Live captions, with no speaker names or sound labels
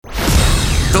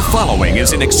following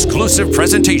is an exclusive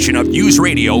presentation of News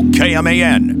Radio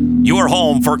KMAN, your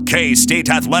home for K-State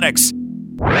athletics.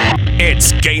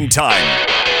 It's game time.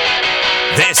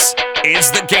 This is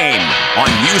The Game on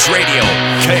News Radio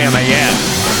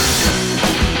KMAN.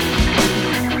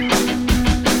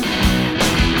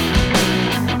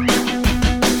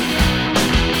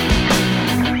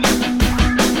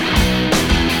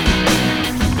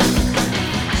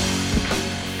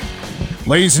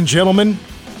 Ladies and gentlemen,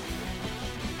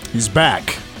 he's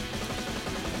back.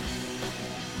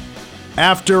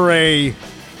 After a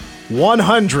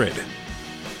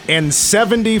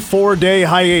 174-day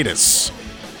hiatus.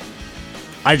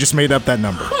 I just made up that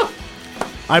number.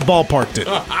 I ballparked it.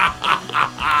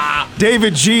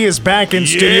 David G is back in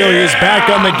studio. He is back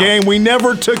on the game. We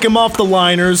never took him off the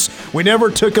liners. We never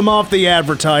took him off the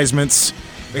advertisements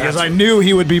because I knew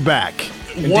he would be back.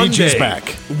 And DG's back.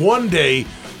 One day,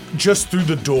 just through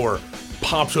the door,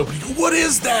 pops open. You go, what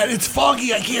is that? It's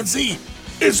foggy. I can't see.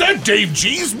 Is that Dave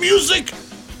G's music?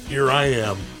 Here I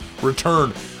am.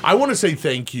 Return. I want to say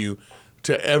thank you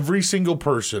to every single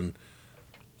person,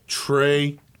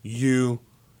 Trey, you,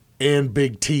 and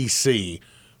Big TC,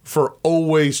 for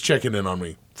always checking in on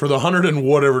me. For the 100 and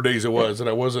whatever days it was that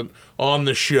I wasn't on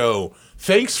the show.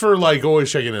 Thanks for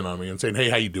always checking in on me and saying, hey,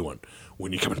 how you doing?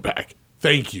 When you coming back?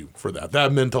 Thank you for that.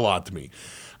 That meant a lot to me.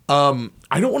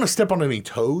 I don't want to step on any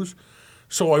toes,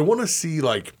 so I want to see,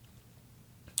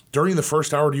 during the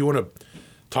first hour, do you want to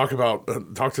talk to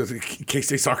the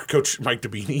K-State soccer coach Mike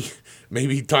Dabini?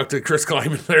 Maybe talk to Chris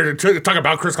Kleiman there, talk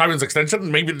about Chris Kleiman's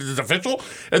extension, maybe it's official,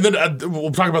 and then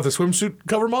we'll talk about the swimsuit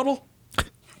cover model?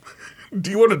 Do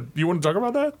you want to talk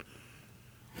about that?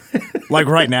 Like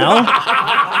right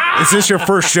now? Is this your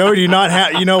first show? Do you not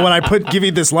have, when I give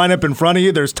you this lineup in front of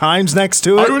you, there's times next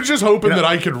to it? I was just hoping that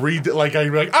I could read it. I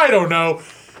don't know.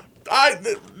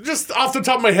 Just off the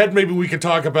top of my head, maybe we could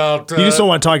talk about. You just don't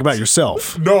want to talk about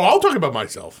yourself. No, I'll talk about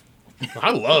myself.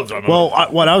 I love talking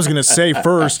about what I was going to say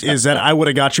first is that I would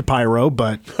have got you pyro,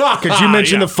 but because you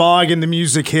mentioned the fog and the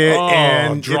music hit,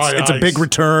 and it's a big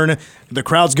return. The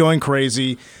crowd's going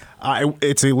crazy.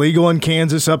 It's illegal in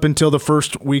Kansas up until the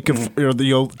first week of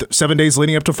 7 days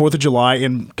leading up to 4th of July,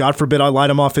 and God forbid I light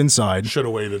them off inside. Should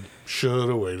have waited.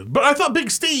 But I thought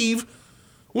Big Steve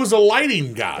was a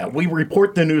lighting guy. Yeah, we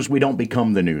report the news. We don't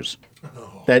become the news.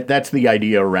 That's the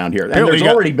idea around here. And there's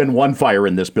already been one fire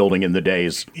in this building in the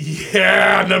days.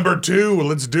 Yeah, number 2.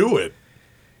 Let's do it.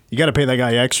 You got to pay that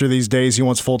guy extra these days. He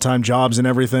wants full-time jobs and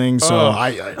everything, so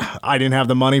I didn't have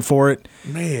the money for it.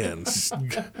 Man,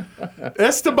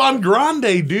 Esteban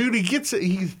Grande, dude,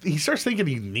 he starts thinking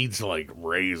he needs to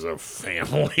raise a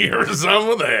family or something.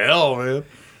 What the hell, man?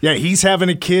 Yeah, he's having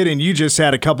a kid, and you just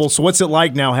had a couple. So what's it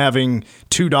like now having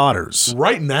 2 daughters?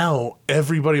 Right now,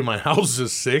 everybody in my house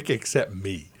is sick except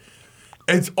me.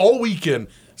 It's all weekend.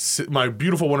 My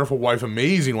beautiful, wonderful wife,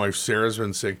 amazing wife, Sarah's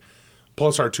been sick.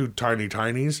 Plus our 2 tiny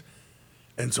tinies.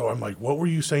 And so I'm like, what were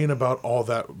you saying about all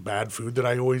that bad food that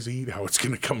I always eat? How it's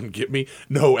going to come and get me?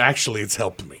 No, actually, it's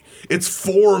helped me. It's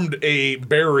formed a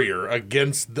barrier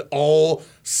against all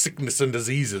sickness and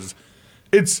diseases.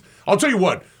 I'll tell you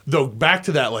what, though, back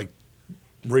to that,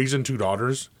 raising 2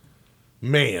 daughters,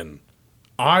 man,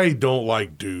 I don't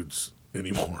like dudes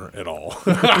anymore at all.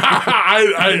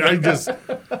 I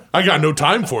got no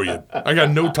time for you. I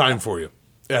got no time for you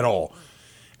at all.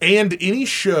 And any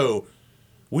show,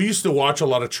 we used to watch a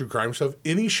lot of true crime stuff.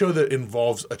 Any show that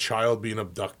involves a child being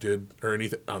abducted or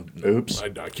anything. Oops. I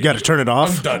can't you got to turn it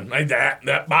off? I'm done.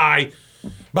 Bye.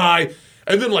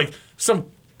 And then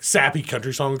some sappy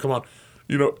country song will come on.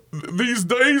 These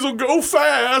days will go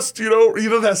fast. You know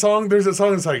that song? There's that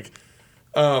song that's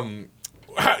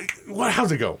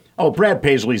how's it go? Oh, Brad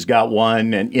Paisley's got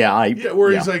one, and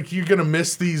he's like, you're gonna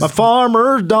miss these. A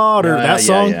farmer's daughter. That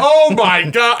song. Yeah. Oh my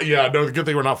God! Yeah, no, good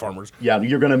thing we're not farmers. Yeah,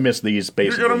 you're gonna miss these.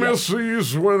 Basically, you're gonna miss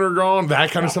these when they're gone.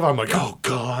 That kind of stuff. I'm like, oh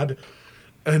God.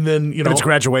 And then And it's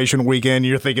graduation weekend.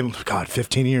 You're thinking, God,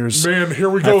 15 years. Man, here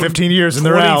we go. 15 years and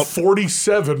they're out.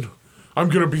 47. I'm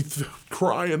gonna be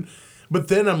crying. But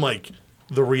then I'm like,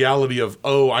 the reality of,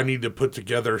 I need to put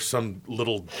together some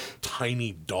little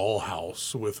tiny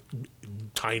dollhouse with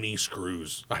tiny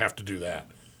screws. I have to do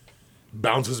that.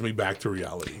 Bounces me back to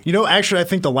reality. Actually, I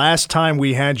think the last time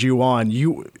we had you on,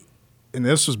 and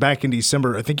this was back in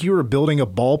December, I think you were building a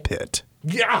ball pit.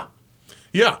 Yeah.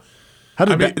 How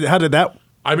did that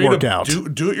work out?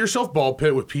 Do-it-yourself ball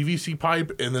pit with PVC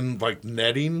pipe and then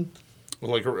netting,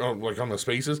 on the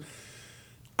spaces.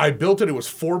 I built it. It was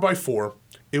 4x4.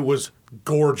 It was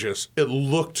gorgeous. It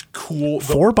looked cool.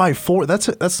 4x4?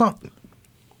 That's not.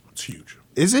 It's huge.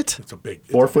 Is it? It's a big.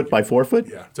 4 foot by 4 foot?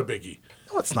 Yeah, it's a biggie.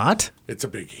 No, it's not. It's a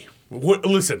biggie.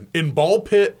 Listen, in ball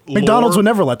pit McDonald's lore, would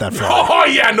never let that fly. Oh,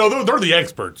 yeah, no, they're the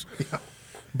experts. Yeah.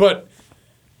 But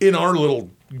in our little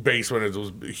basement, it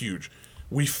was huge.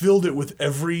 We filled it with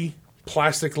every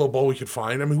plastic little ball we could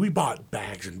find. I mean, we bought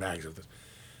bags and bags of this.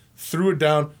 Threw it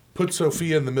down, put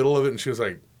Sophia in the middle of it, and she was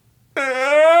like,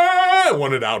 I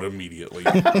want it out immediately.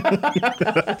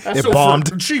 It bombed.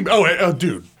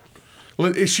 Dude.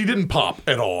 She didn't pop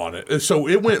at all on it. So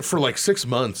it went for like 6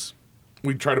 months.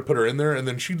 We'd try to put her in there, and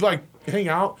then she'd like hang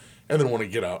out and then want to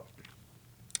get out.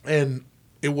 And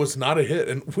it was not a hit.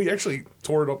 And we actually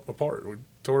tore it apart.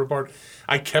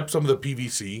 I kept some of the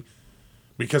PVC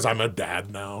because I'm a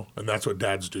dad now, and that's what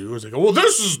dads do. Is they go, well,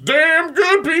 this is damn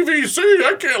good PVC.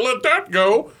 I can't let that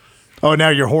go. Oh, now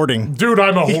you're hoarding. Dude,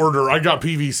 I'm a hoarder. I got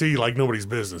PVC like nobody's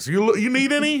business. You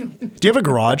need any? Do you have a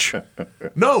garage?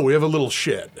 No, we have a little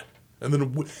shed. And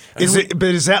then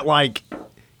is that like?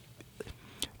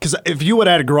 Because if you would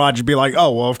add a garage, you'd be like,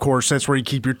 oh, well, of course, that's where you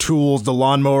keep your tools, the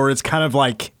lawnmower. It's kind of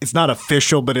like, it's not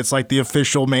official, but it's like the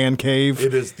official man cave.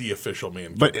 It is the official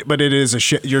man cave. But it is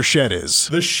your shed is.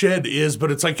 The shed is,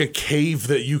 but it's like a cave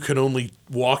that you can only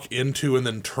walk into and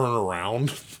then turn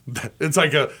around. It's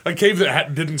like a cave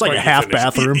that didn't It's like a half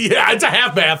bathroom. Yeah, it's a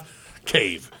half bath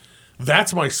cave.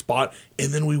 That's my spot.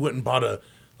 And then we went and bought a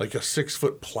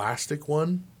 6-foot plastic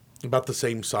one, about the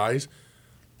same size.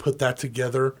 Put that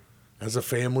together. As a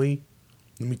family,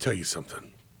 let me tell you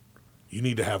something. You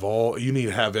need to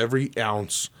have every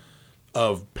ounce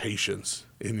of patience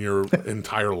in your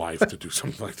entire life to do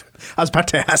something like that. I was about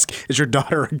to ask, is your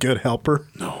daughter a good helper?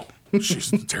 No,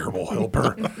 she's a terrible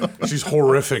helper. She's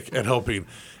horrific at helping.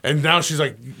 And now she's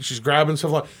grabbing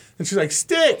stuff and she's like,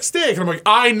 stick. And I'm like,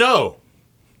 I know.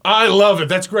 I love it.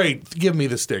 That's great. Give me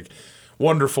the stick.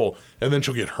 Wonderful. And then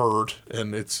she'll get hurt.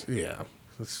 And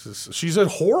she's a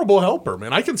horrible helper,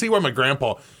 man. I can see why when my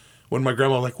grandma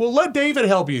was like, well, let David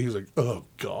help you. He's like, oh,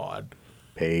 God.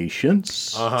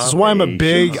 Patience. This is why I'm a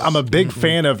big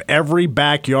fan of every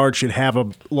backyard should have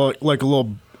a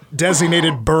little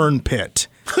designated burn pit.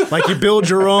 Like you build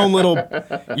your own little,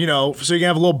 so you can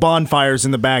have little bonfires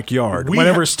in the backyard.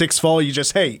 Whenever sticks fall, you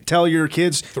just, tell your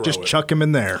kids, chuck them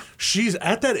in there. She's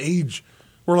at that age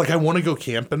where, I want to go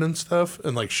camping and stuff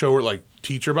and, show her,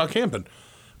 teach her about camping.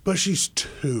 But she's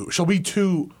 2. She'll be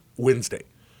 2 Wednesday.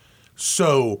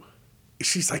 So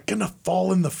she's gonna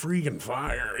fall in the freaking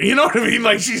fire. You know what I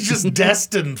mean? She's just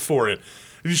destined for it.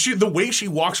 The way she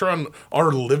walks around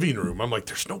our living room, I'm like,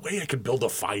 there's no way I could build a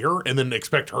fire and then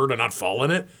expect her to not fall in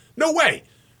it. No way.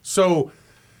 So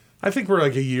I think we're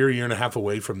a year and a half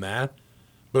away from that.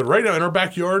 But right now in our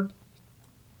backyard,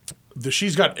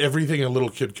 she's got everything a little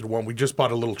kid could want. We just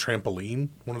bought a little trampoline,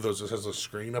 one of those that has a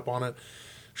screen up on it.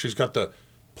 She's got the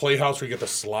playhouse where you get the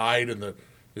slide and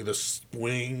the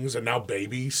swings, and now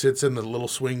baby sits in the little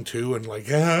swing too, and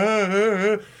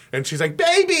and she's like,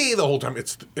 baby, the whole time.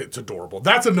 It's adorable.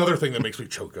 That's another thing that makes me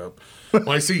choke up when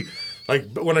I see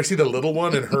the little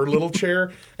one in her little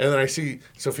chair, and then I see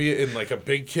Sophia in a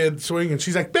big kid swing, and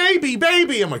she's like,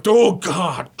 baby. I'm like, oh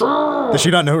God. Does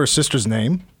she not know her sister's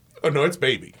name? Oh no, it's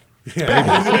baby.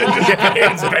 Yeah,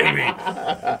 it's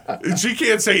baby. She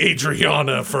can't say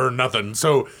Adriana for nothing,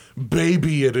 so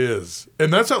baby it is.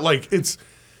 And that's not it's.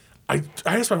 I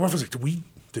asked my wife, I was like,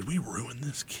 did we ruin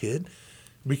this kid?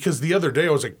 Because the other day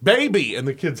I was like, baby, and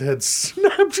the kid's head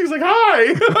snapped. She's like,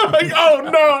 hi. I'm like,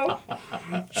 oh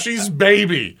no, she's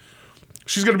baby.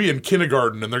 She's gonna be in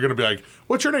kindergarten, and they're gonna be like,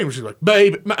 what's your name? She's like,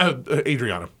 baby,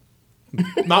 Adriana.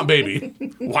 Not baby.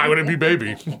 Why would it be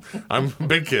baby? I'm a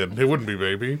big kid. It wouldn't be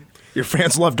baby. Your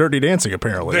fans love Dirty Dancing,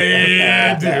 apparently.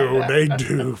 They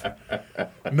do.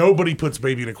 Nobody puts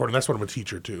baby in a corner. That's what I'm a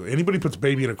teacher too. Anybody puts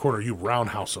baby in a corner, you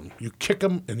roundhouse them. You kick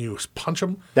them and you punch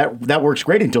them. That works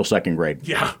great until 2nd grade.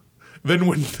 Yeah. Then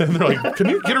they're like, can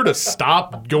you get her to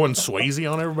stop going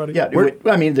Swayze on everybody? Yeah.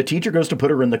 The teacher goes to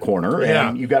put her in the corner,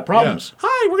 and you've got problems. Yeah.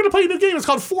 Hi, we're going to play a new game. It's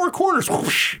called Four Corners.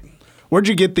 Where'd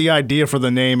you get the idea for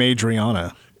the name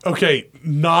Adriana? Okay,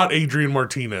 not Adrian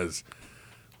Martinez.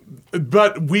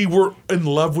 But we were in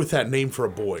love with that name for a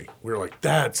boy. We were like,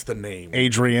 that's the name.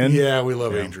 Adrian? Yeah, we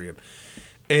love Adrian.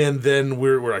 And then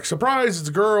we're like, surprise, it's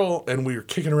a girl. And we were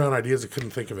kicking around ideas and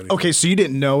couldn't think of anything. Okay, so you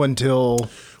didn't know until...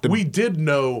 We did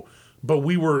know, but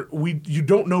you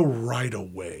don't know right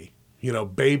away.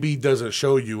 Baby doesn't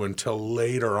show you until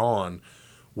later on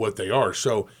what they are.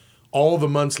 So all the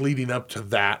months leading up to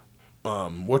that,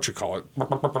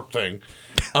 thing.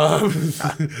 I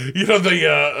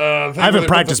haven't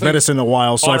practiced medicine in a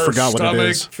while, so I forgot what it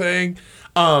is. Thing.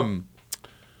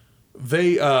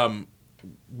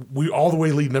 We all the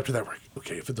way leading up to that. We're like,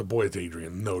 okay, if it's a boy, it's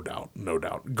Adrian, no doubt.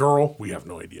 Girl, we have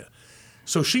no idea.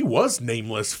 So she was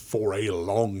nameless for a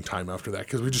long time after that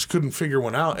because we just couldn't figure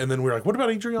one out. And then we were like, what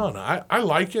about Adriana? I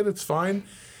like it. It's fine.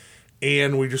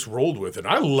 And we just rolled with it.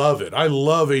 I love it. I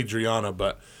love Adriana,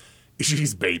 but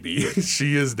she's baby.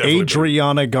 She is definitely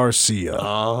Adriana Garcia.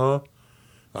 Uh-huh.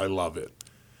 I love it.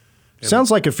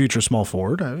 Sounds like a future small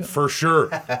forward. For sure.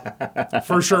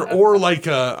 For sure. Or like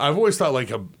I've always thought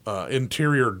like a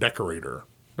interior decorator.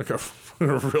 Like a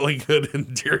really good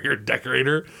interior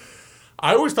decorator.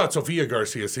 I always thought Sofia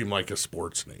Garcia seemed like a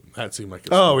sports name. That seemed like a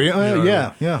Oh, sports, yeah, you know yeah,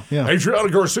 what I mean? yeah. Adriana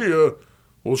Garcia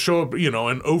will show up,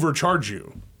 and overcharge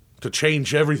you to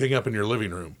change everything up in your living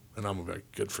room. And I'm like,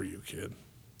 good for you, kid.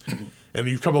 And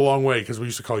you've come a long way because we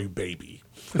used to call you baby.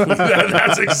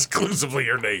 That's exclusively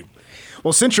your name.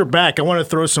 Well, since you're back, I want to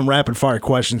throw some rapid-fire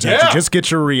questions at you. Just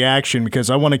get your reaction because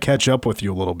I want to catch up with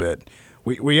you a little bit.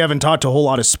 We haven't talked a whole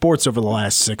lot of sports over the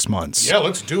last 6 months. Yeah,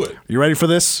 let's do it. You ready for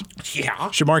this?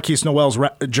 Yeah. Should Marquise Noel's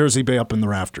jersey be up in the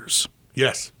rafters?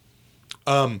 Yes.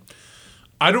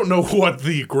 I don't know what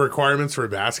the requirements for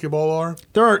basketball are.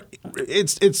 There are.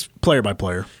 It's player by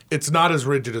player. It's not as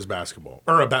rigid as basketball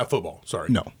or football. Sorry.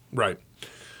 No. Right.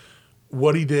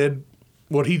 What he did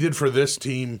for this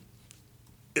team,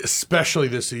 especially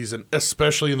this season,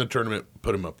 especially in the tournament,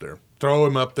 put him up there. Throw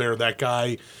him up there. That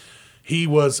guy, he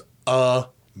was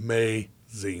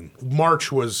amazing.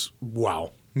 March was,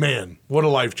 wow. Man, what a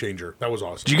life changer. That was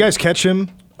awesome. Did you guys catch him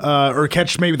or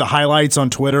catch maybe the highlights on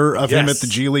Twitter of him at the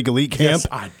G League Elite Camp? Yes,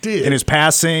 I did. And his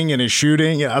passing and his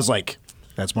shooting. I was like,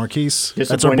 that's Marquise.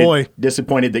 That's our boy.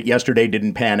 Disappointed that yesterday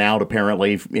didn't pan out,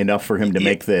 apparently, enough for him to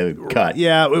make the cut.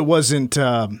 Yeah, it wasn't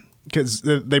because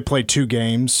they played 2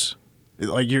 games.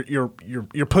 Like you're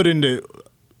put into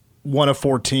one of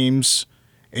 4 teams,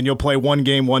 and you'll play one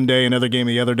game one day, another game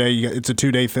the other day. It's a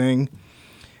 2-day thing.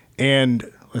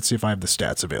 And let's see if I have the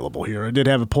stats available here. I did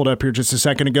have it pulled up here just a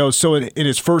second ago. So in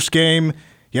his first game,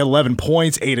 he had 11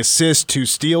 points, 8 assists, 2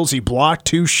 steals. He blocked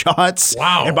 2 shots.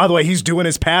 Wow. And by the way, he's doing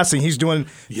his passing. He's doing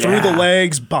through the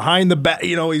legs, behind the back.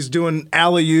 He's doing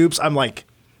alley-oops. I'm like,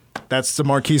 that's the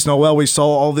Marquise Noel we saw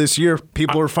all this year.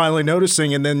 People are finally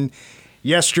noticing. And then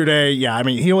yesterday,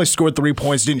 he only scored 3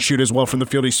 points, didn't shoot as well from the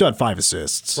field. He still had 5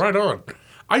 assists. Right on.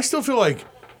 I still feel like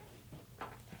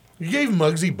you gave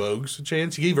Muggsy Bogues a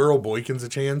chance. You gave Earl Boykins a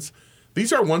chance.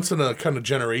 These are once in a kind of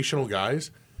generational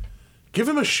guys. Give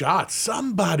him a shot.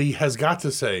 Somebody has got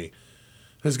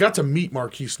to meet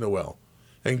Marquise Noel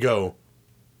and go,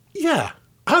 yeah,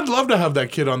 I'd love to have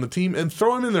that kid on the team and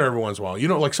throw him in there every once in a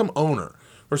while. Like some owner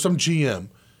or some GM.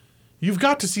 You've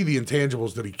got to see the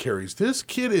intangibles that he carries. This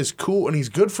kid is cool, and he's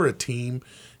good for a team.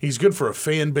 He's good for a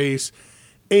fan base.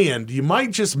 And you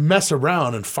might just mess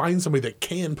around and find somebody that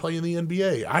can play in the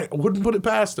NBA. I wouldn't put it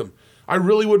past him. I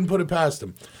really wouldn't put it past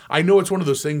him. I know it's one of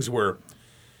those things where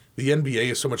the NBA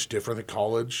is so much different than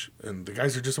college, and the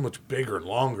guys are just so much bigger and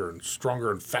longer and stronger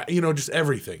and fat, just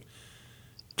everything.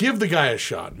 Give the guy a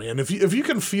shot, man. If you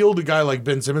can field a guy like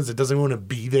Ben Simmons that doesn't want to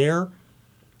be there,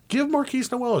 give Marquise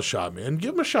Noel a shot, man.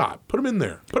 Give him a shot. Put him in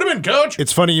there. Put him in, coach.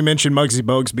 It's funny you mentioned Muggsy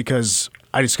Bogues because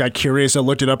I just got curious. I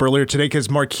looked it up earlier today because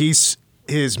Marquise,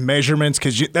 his measurements,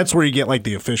 because that's where you get like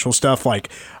the official stuff. Like,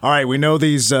 all right, we know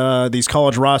these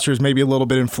college rosters may be a little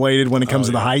bit inflated when it comes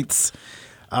to the heights.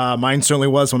 Mine certainly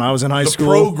was when I was in high school.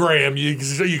 The program,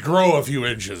 you grow a few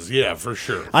inches. Yeah, for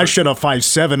sure. I showed up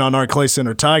 5'7" on our Clay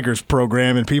Center Tigers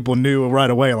program, and people knew right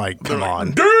away, like, come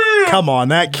on. Damn! Come on,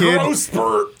 that kid. Growth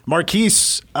spurt.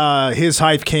 Marquise, his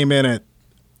height came in at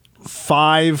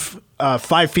 5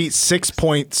 feet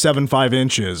 6.75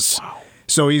 inches. Wow.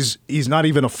 So he's not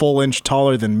even a full inch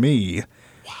taller than me.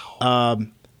 Wow.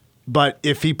 But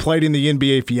if he played in the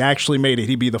NBA, if he actually made it,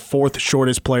 he'd be the 4th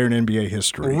shortest player in NBA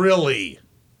history. Really?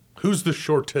 Who's the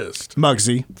shortest?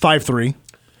 Muggsy, 5'3".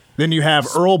 Then you have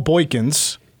Earl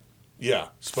Boykins, Yeah.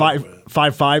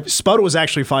 5'5". Spud was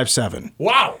actually 5'7".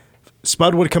 Wow.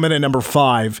 Spud would come in at number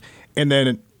 5, and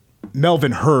then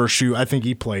Melvin Hirsch, who I think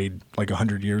he played like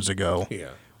 100 years ago,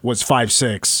 was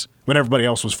 5'6", when everybody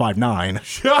else was 5'9".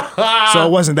 So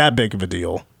it wasn't that big of a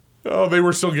deal. Oh, they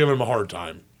were still giving him a hard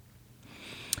time.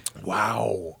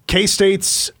 Wow.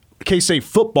 K-State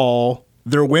football,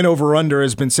 their win over under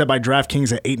has been set by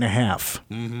DraftKings at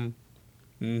 8.5.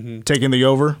 Taking the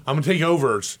over? I'm gonna take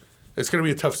overs. It's gonna be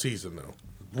a tough season though.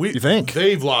 You think?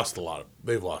 They've lost a lot.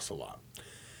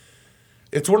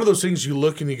 It's one of those things you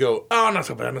look and you go, oh, not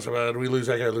so bad. We lose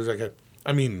that guy.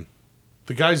 I mean,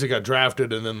 the guys that got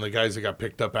drafted and then the guys that got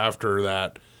picked up after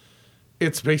that,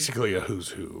 it's basically a who's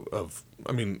who of.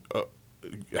 I mean,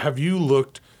 have you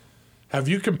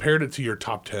compared it to your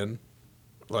top 10,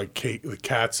 like the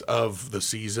Cats of the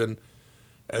season,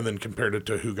 and then compared it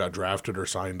to who got drafted or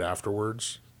signed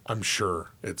afterwards? I'm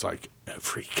sure it's like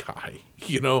every guy,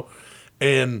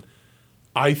 And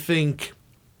I think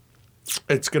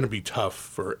it's going to be tough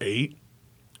for 8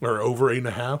 or over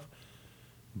 8.5.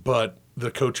 But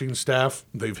the coaching staff,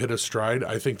 they've hit a stride.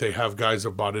 I think they have guys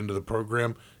that bought into the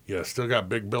program. Yeah, still got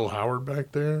Big Bill Howard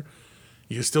back there.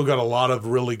 You still got a lot of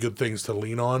really good things to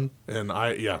lean on. And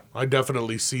I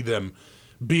definitely see them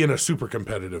being a super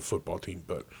competitive football team.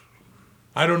 But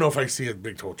I don't know if I see a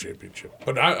Big 12 championship.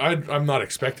 But I'm not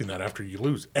expecting that after you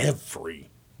lose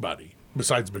everybody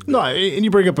besides Big Bill. No, and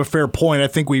you bring up a fair point. I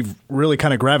think we've really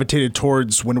kind of gravitated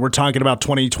towards when we're talking about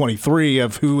 2023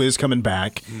 of who is coming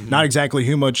back, not exactly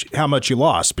how much you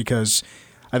lost, because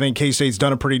I think K-State's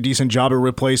done a pretty decent job of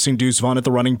replacing Deuce Vaughn at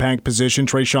the running back position,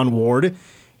 Trayshawn Ward,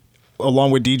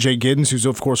 along with DJ Giddens, who's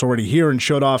of course already here and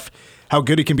showed off how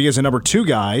good he can be as a number 2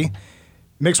 guy,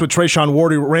 mixed with Trayshawn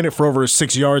Ward, who ran it for over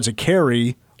 6 yards a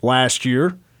carry last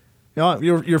year.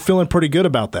 You're feeling pretty good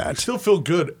about that. I still feel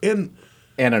good. And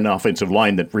an offensive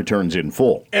line that returns in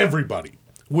full. Everybody,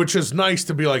 which is nice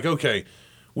to be like, okay,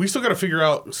 we still got to figure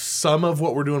out some of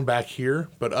what we're doing back here,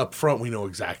 but up front we know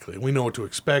exactly. We know what to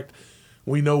expect.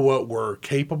 We know what we're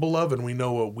capable of, and we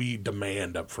know what we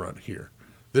demand up front here.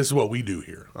 This is what we do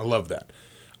here. I love that.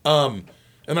 And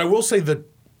I will say the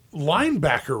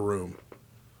linebacker room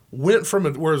went from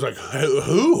it where it's like,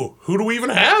 who do we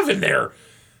even have in there?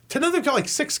 To now they've got like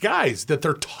 6 guys that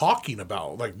they're talking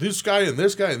about. Like this guy and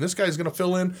this guy and this guy's going to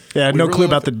fill in. Yeah, I had no clue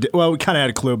about we kind of had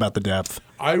a clue about the depth.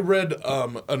 I read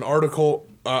an article.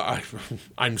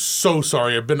 I'm so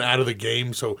sorry. I've been out of the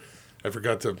game, so I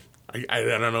forgot to I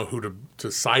don't know who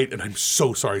to cite, and I'm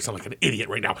so sorry. I sound like an idiot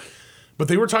right now. But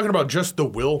they were talking about just the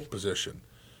will position.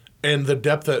 And the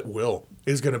depth at will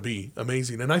is going to be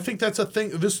amazing. And I think that's a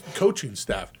thing. This coaching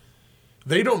staff,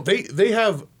 they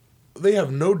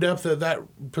have no depth at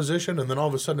that position, and then all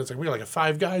of a sudden it's like, we got like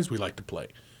 5 guys we like to play.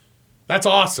 That's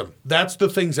awesome. That's the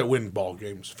things that win ball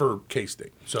games for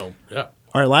K-State. So, yeah.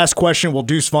 All right, last question. Will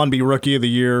Deuce Vaughn be Rookie of the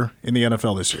Year in the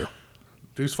NFL this year?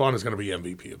 Deuce Vaughn is going to be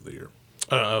MVP of the year,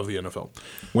 of the NFL.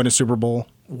 Win a Super Bowl?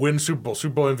 Win Super Bowl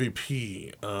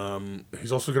MVP.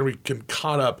 He's also going to be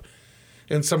caught up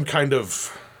in some kind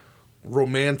of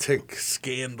romantic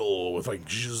scandal with like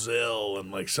Giselle and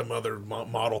like some other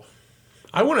model.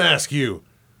 I want to ask you.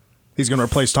 He's going to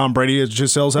replace Tom Brady as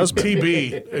Giselle's husband.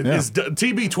 TB.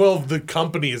 TB12, the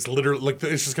company is literally, like,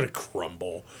 it's just going to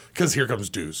crumble because here comes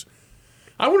Deuce.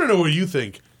 I want to know what you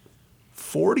think.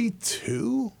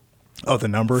 42? Oh, the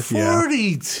number?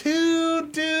 42,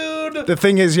 dude. The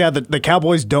thing is, the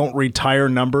Cowboys don't retire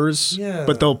numbers,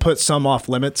 but they'll put some off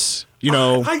limits.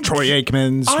 Troy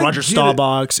Aikman's, Roger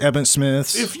Staubach's, Evan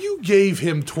Smith's. If you gave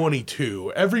him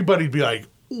 22, everybody'd be like,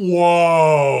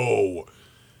 whoa.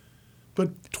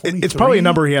 But 23? It's probably a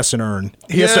number he has to earn.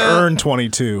 He has to earn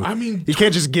 22. I mean, you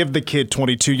can't just give the kid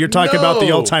 22. You're talking about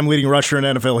the all-time leading rusher in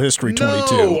NFL history,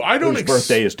 22. No, I don't. His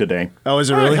birthday is today. Oh, is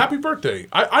it really? Happy birthday.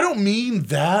 I don't mean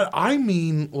that. I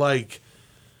mean, like,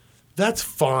 that's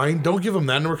fine. Don't give him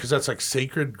that number because that's like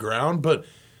sacred ground. But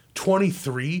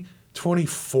 23,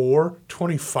 24,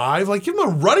 25, like, give him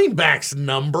a running back's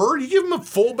number. You give him a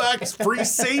fullback's free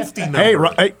safety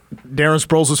number. Hey, Darren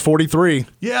Sproles is 43.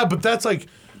 Yeah, but that's like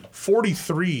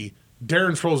 43.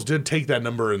 Darren Sproles did take that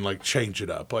number and like change it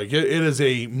up. Like it's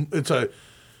a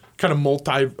kind of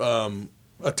multi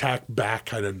attack back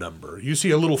kind of number. You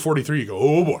see a little 43, you go,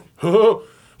 oh boy.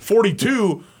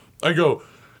 42, I go,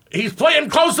 he's playing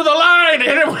close to the line.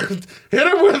 Hit him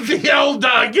with the old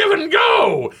give and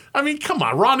go. I mean, come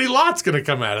on, Ronnie Lott's gonna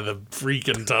come out of the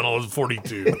freaking tunnel at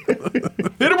 42.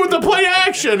 Hit him with the play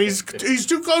action. He's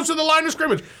too close to the line of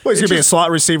scrimmage. Well, he's gonna be a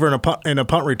slot receiver and a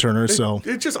punt returner.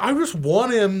 I just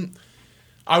want him.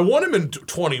 I want him in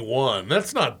 21.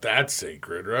 That's not that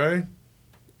sacred, right?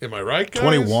 Am I right, guys?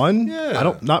 21?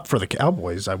 Yeah. Not for the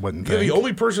Cowboys, I wouldn't think. The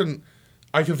only person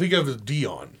I can think of is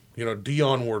Dion.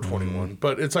 Dion wore 21.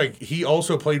 But it's like he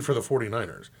also played for the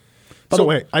 49ers. By the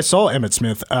way, I saw Emmitt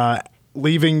Smith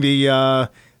leaving the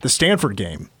Stanford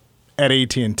game at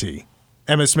AT&T.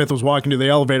 Emmitt Smith was walking to the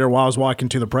elevator while I was walking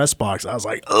to the press box. I was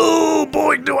like, oh,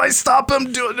 boy, do I stop him?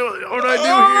 What do I do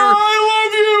here?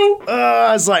 I love you.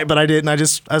 I was like, but I didn't. I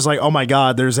was like, oh, my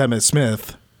God, there's Emmitt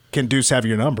Smith. Can Deuce have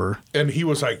your number? And he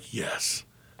was like, yes.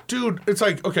 Dude, it's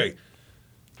like, okay,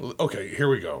 here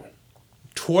we go.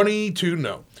 22,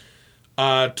 no.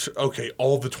 Okay,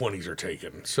 all the 20s are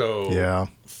taken. So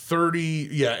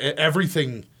 30,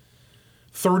 everything.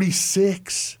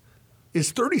 36.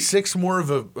 Is 36 more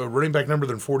of a running back number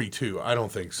than 42? I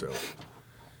don't think so.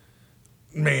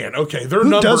 Man, okay, their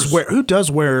numbers. Who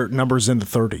does wear numbers in the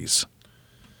 30s?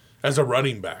 As a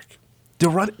running back. Do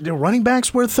running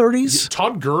backs wear 30s?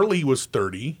 Todd Gurley was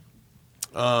 30.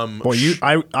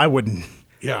 I wouldn't.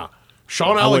 Yeah.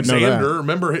 Sean I wouldn't know that. Alexander,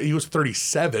 remember he was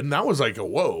 37. That was like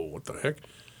whoa, what the heck?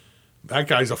 That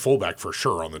guy's a fullback for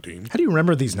sure on the team. How do you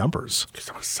remember these numbers? Because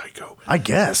I'm a psycho. I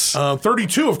guess.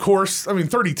 32, of course. I mean,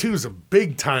 32 is a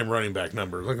big time running back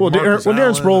number. Like Darren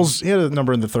Allen. Sproles, he had a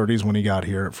number in the 30s when he got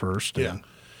here at first. Yeah.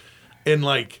 And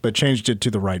but changed it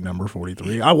to the right number,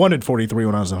 43. I wanted 43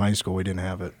 when I was in high school. We didn't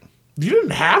have it. You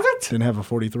didn't have it? Didn't have a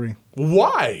 43.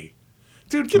 Why?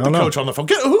 Dude, get the coach on the phone.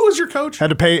 Who was your coach? Had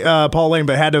to pay Paul Lane,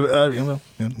 but had to,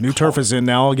 new turf is in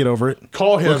now. I'll get over it.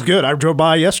 Call him. Looks good. I drove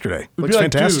by yesterday. Looks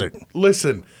fantastic. Dude,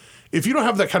 listen, if you don't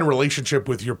have that kind of relationship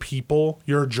with your people,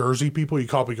 your Jersey people, you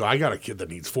call up and go, I got a kid that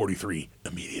needs 43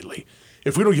 immediately.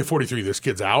 If we don't get 43, this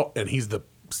kid's out, and he's the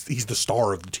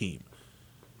star of the team.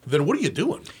 Then what are you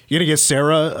doing? You going to get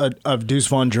Sarah of Deuce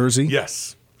Vaughn jersey?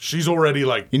 Yes. She's already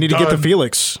like You need done. to get the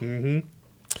Felix. Mm-hmm.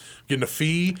 Getting a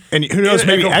fee. And who knows,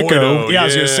 maybe Echo. Yeah, I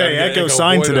was going to say, Echo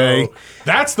signed today.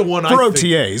 That's the one for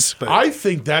OTAs. But I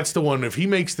think that's the one, if he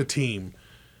makes the team,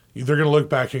 they're going to look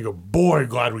back and go, boy,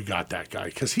 glad we got that guy.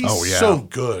 Because he's so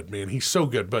good, man. He's so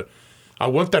good. But I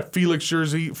want that Felix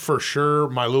jersey for sure.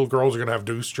 My little girls are going to have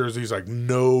Deuce jerseys, like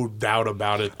no doubt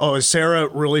about it. Oh, is Sarah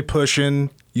really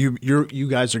pushing? You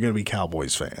guys are going to be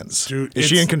Cowboys fans. Dude, is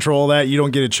she in control of that? You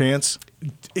don't get a chance?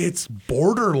 It's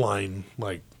borderline,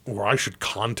 like, where I should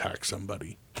contact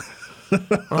somebody.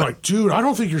 I'm like, dude, I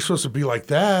don't think you're supposed to be like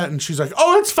that. And she's like,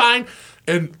 oh, it's fine.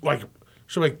 And like,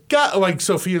 she's like, God, like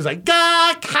Sophia's like,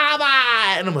 God, come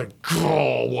on. And I'm like,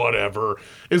 oh, whatever.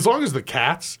 As long as the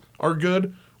cats are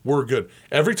good, we're good.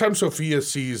 Every time Sophia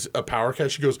sees a power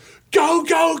cat, she goes, go,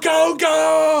 go, go,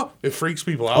 go. It freaks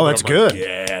people out. Oh, that's good. Like,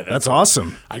 yeah, that's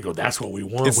awesome. I go, that's what we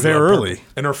want. It's there early.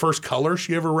 Purple. And her first color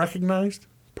she ever recognized?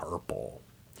 Purple.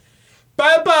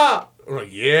 Baba! I'm like,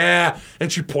 yeah.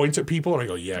 And she points at people, and I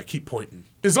go, yeah, keep pointing.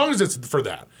 As long as it's for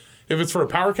that. If it's for a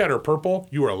power cat or purple,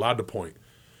 you are allowed to point.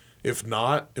 If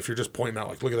not, if you're just pointing out,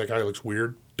 like, look at that guy, he looks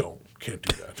weird, can't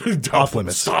do that. Off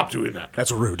limits. Stop doing that.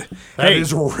 That's rude. That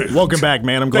is rude. Welcome back,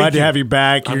 man. I'm glad to have you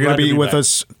back. You're going to be with back.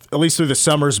 us at least through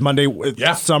the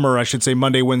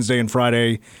Monday, Wednesday, and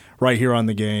Friday, right here on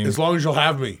the game. As long as you'll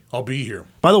have me, I'll be here.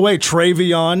 By the way,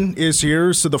 Travion is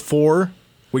here, so the 4.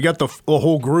 We got the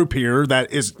whole group here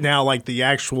that is now like the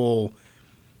actual,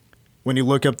 when you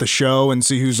look up the show and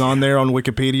see who's on there on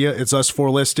Wikipedia, it's us 4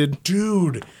 listed.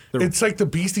 Dude, it's like the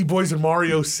Beastie Boys and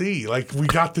Mario C. Like, we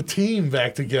got the team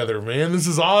back together, man. This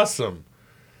is awesome.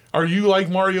 Are you like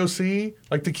Mario C?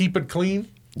 Like to keep it clean?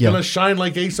 Yeah. Gonna shine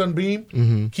like a sunbeam?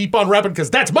 Mm-hmm. Keep on rapping, because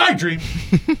that's my dream.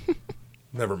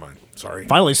 Never mind. Sorry.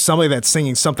 Finally, somebody that's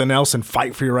singing something else and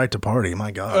fight for your right to party.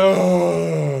 My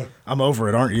God. I'm over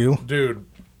it, aren't you? Dude,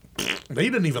 they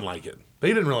didn't even like it. They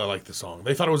didn't really like the song.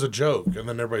 They thought it was a joke, and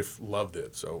then everybody loved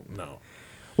it, so no.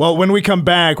 Well, when we come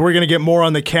back, we're going to get more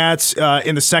on the Cats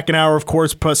in the second hour, of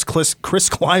course, plus Chris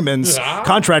Kleiman's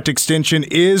contract extension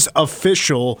is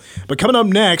official. But coming up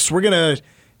next, we're going to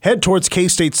head towards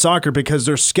K-State soccer because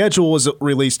their schedule was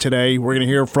released today. We're going to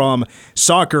hear from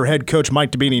soccer head coach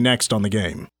Mike Dabini next on the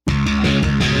game.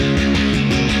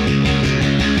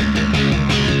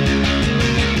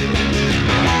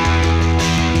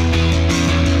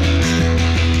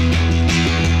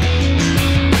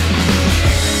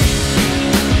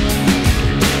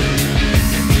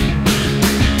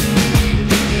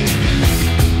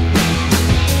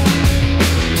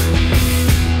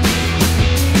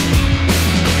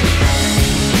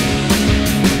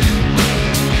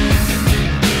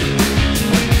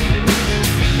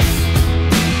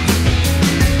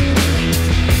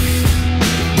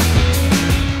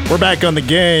 We're back on the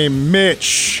game.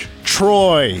 Mitch,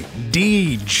 Troy,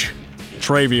 Deej,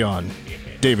 Travion,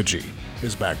 David G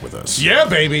is back with us. Yeah,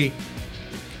 baby.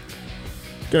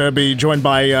 Going to be joined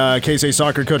by K-State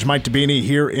soccer coach Mike Dabini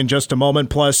here in just a moment.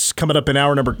 Plus, coming up in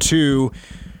hour number 2,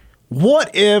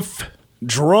 what if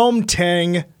Jerome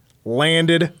Tang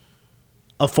landed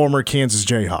a former Kansas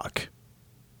Jayhawk?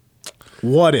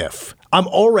 What if? I'm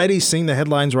already seeing the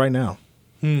headlines right now.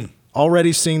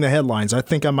 Already seeing the headlines. I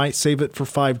think I might save it for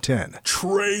 5:10.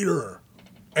 Traitor.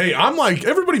 Hey, I'm like,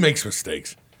 everybody makes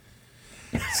mistakes.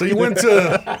 So you went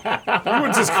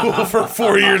to school for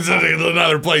 4 years in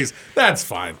another place. That's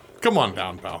fine. Come on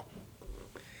down, pal.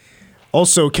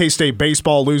 Also, K-State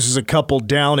baseball loses a couple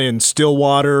down in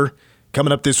Stillwater.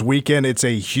 Coming up this weekend, it's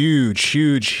a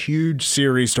huge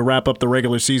series to wrap up the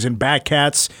regular season.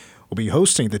 Batcats will be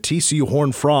hosting the TCU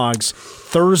Horned Frogs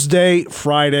Thursday,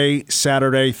 Friday,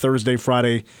 Saturday. Thursday,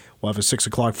 Friday, we'll have a 6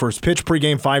 o'clock first pitch,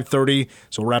 pregame 5:30.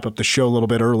 So we'll wrap up the show a little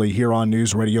bit early here on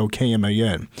News Radio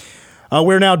KMAN.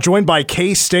 We're now joined by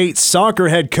K-State soccer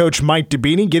head coach Mike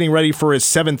Dabini, getting ready for his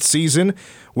 7th season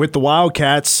with the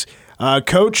Wildcats.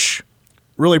 Coach,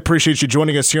 really appreciate you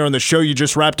joining us here on the show. You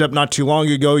just wrapped up not too long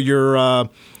ago your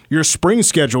spring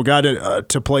schedule. Got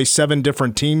to play 7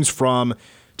 different teams, from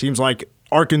teams like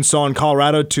Arkansas and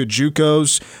Colorado to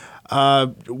JUCOs.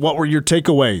 What were your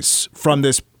takeaways from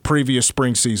this previous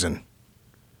spring season?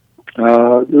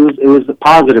 It was a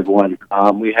positive one.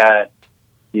 We had,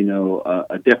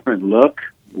 a different look.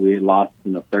 We lost,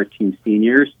 13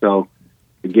 seniors, so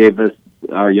it gave us,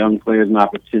 our young players, an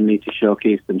opportunity to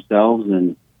showcase themselves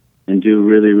and do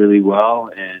really, really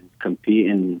well and compete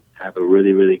and have a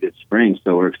really, really good spring.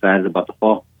 So we're excited about the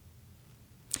fall.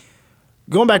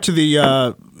 Going back to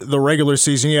the regular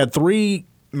season, you had 3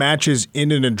 matches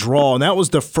in a draw, and that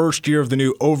was the first year of the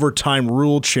new overtime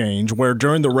rule change, where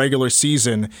during the regular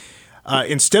season,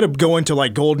 instead of going to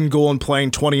like golden goal and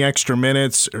playing 20 extra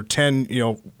minutes or 10,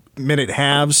 minute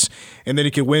halves, and then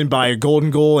you can win by a golden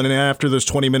goal, and then after those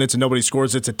 20 minutes and nobody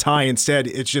scores, it's a tie. Instead,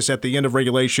 it's just at the end of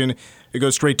regulation, it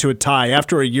goes straight to a tie.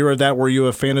 After a year of that, were you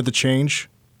a fan of the change?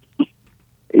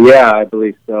 Yeah, I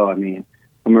believe so. I mean,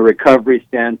 from a recovery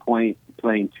standpoint,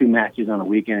 playing 2 matches on a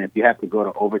weekend, if you have to go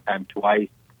to overtime twice,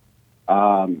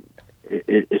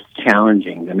 it's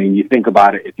challenging. I mean, you think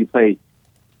about it, if you play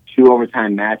 2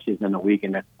 overtime matches in a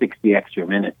weekend, that's 60 extra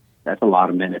minutes. That's a lot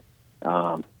of minutes,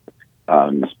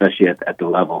 especially at the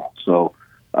level. So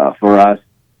for us,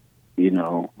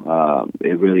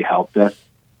 it really helped us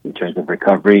in terms of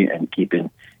recovery and keeping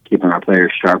our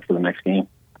players sharp for the next game.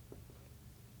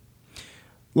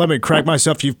 Let me correct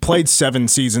myself. You've played 7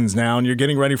 seasons now, and you're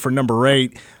getting ready for number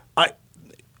 8.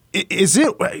 Is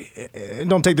it?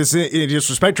 Don't take this in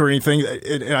disrespect or anything.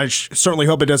 And I certainly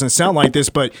hope it doesn't sound like this,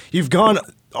 but you've gone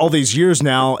all these years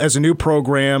now as a new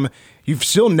program. You've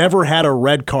still never had a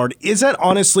red card. Is that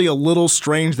honestly a little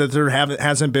strange that there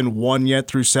hasn't been one yet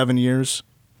through 7 years?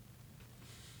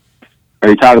 Are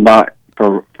you talking about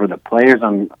for the players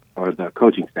or the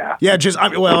coaching staff? Yeah, just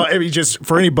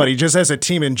for anybody, just as a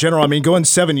team in general. I mean, going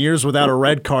 7 years without a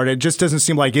red card, it just doesn't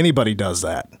seem like anybody does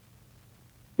that.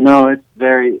 No, it's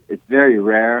very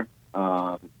rare.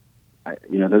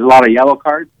 There's a lot of yellow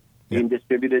cards being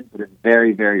distributed, but it's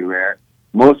very, very rare.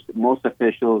 Most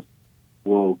officials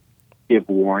will give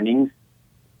warnings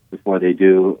before they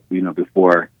do,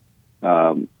 before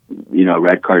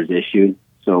red cards issued.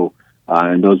 So,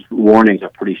 and those warnings are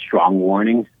pretty strong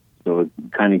warnings. So it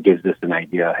kind of gives us an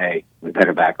idea. Hey, we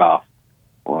better back off,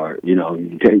 or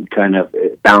kind of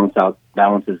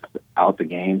balances out the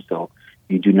game. So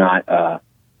you do not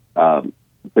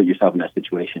put yourself in that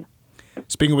situation.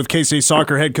 Speaking with K-State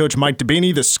soccer head coach Mike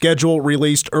Dabini, the schedule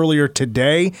released earlier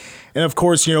today, and of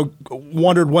course,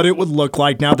 wondered what it would look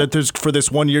like now that there's, for this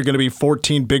 1 year, going to be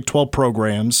 14 Big 12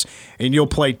 programs, and you'll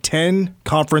play 10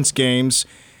 conference games,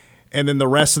 and then the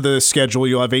rest of the schedule,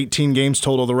 you'll have 18 games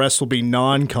total. The rest will be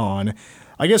non-con.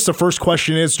 I guess the first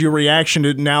question is your reaction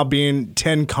to now being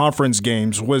 10 conference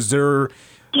games.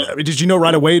 Did you know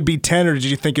right away it'd be 10, or did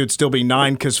you think it would still be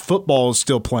 9 because football is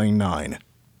still playing 9?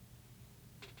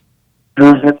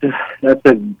 That's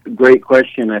a great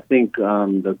question. I think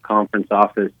the conference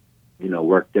office,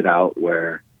 worked it out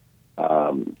where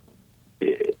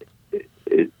they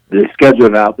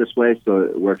scheduled it out this way, so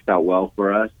it works out well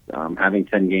for us. Having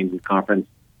 10 games in conference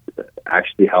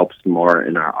actually helps more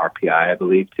in our RPI, I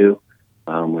believe, too,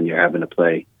 when you're having to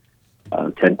play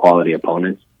 10 quality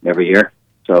opponents every year.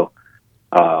 So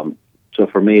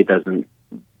for me, it doesn't.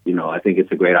 I think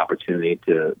it's a great opportunity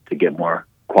to get more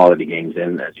quality games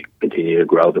in as you continue to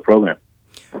grow the program.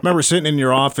 I remember sitting in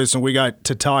your office and we got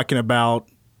to talking about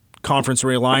conference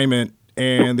realignment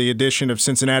and the addition of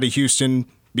Cincinnati, Houston,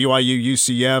 BYU,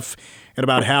 UCF, and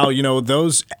about how,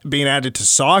 those being added to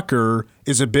soccer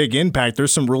is a big impact.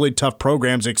 There's some really tough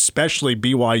programs, especially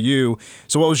BYU.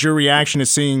 So what was your reaction to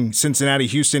seeing Cincinnati,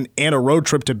 Houston, and a road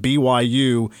trip to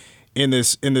BYU in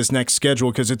this next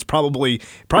schedule? Because it's probably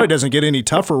doesn't get any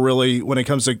tougher really when it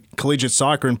comes to collegiate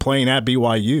soccer and playing at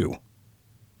BYU.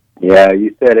 Yeah,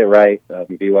 you said it right.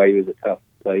 BYU is a tough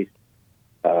place,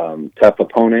 tough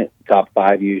opponent, top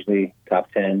 5 usually,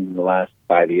 top 10 in the last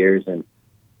 5 years, and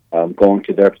going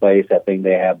to their place, I think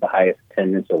they have the highest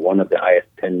attendance or one of the highest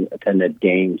attended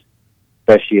games,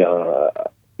 especially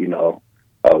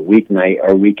weeknight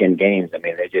or weekend games. I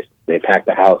mean, they pack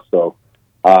the house. So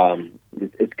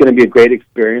it's going to be a great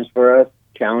experience for us,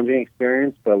 challenging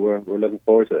experience, but we're looking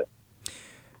forward to it.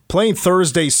 Playing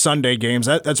Thursday, Sunday games,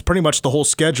 that's pretty much the whole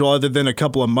schedule other than a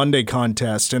couple of Monday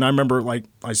contests. And I remember, like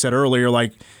I said earlier,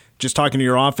 just talking to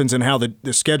your offense and how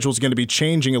the schedule is going to be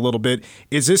changing a little bit.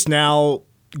 Is this now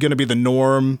going to be the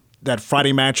norm that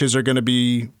Friday matches are going to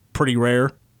be pretty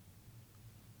rare?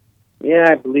 Yeah,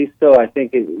 I believe so. I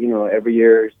think every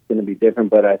year is going to be different,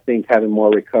 but I think having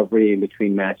more recovery in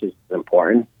between matches is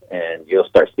important, and you'll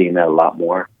start seeing that a lot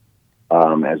more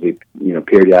as we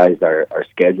periodize our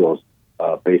schedules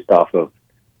based off of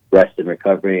rest and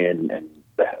recovery and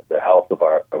the health of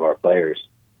our players,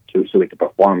 so we can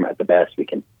perform at the best we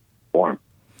can perform.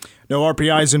 No,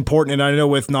 RPI is important, and I know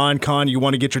with non-con, you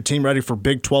want to get your team ready for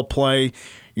Big 12 play.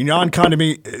 Your non-con to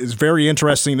me is very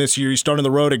interesting this year. You start on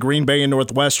the road at Green Bay and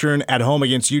Northwestern, at home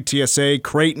against UTSA,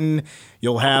 Creighton.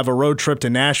 You'll have a road trip to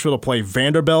Nashville to play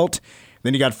Vanderbilt.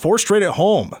 Then you got 4 straight at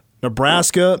home,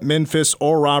 Nebraska, Memphis,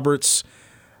 Oral Roberts,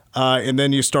 and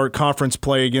then you start conference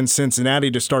play against Cincinnati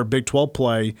to start Big 12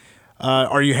 play.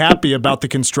 Are you happy about the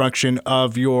construction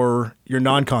of your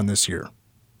non-con this year?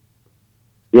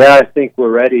 Yeah, I think we're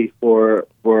ready for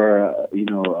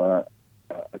a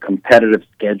competitive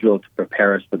schedule to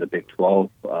prepare us for the Big 12.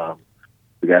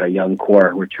 We got a young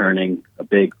core returning, a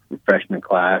big freshman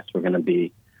class. We're going to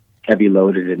be heavy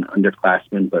loaded in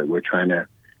underclassmen, but we're trying to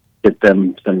get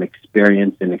them some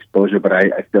experience and exposure. But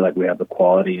I feel like we have the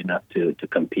quality enough to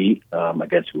compete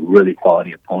against really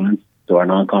quality opponents. So our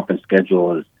non-conference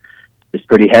schedule is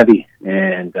pretty heavy,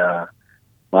 and a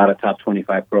lot of top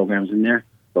 25 programs in there.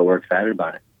 But we're excited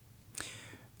about it.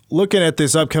 Looking at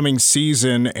this upcoming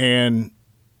season, and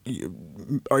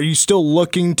are you still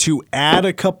looking to add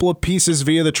a couple of pieces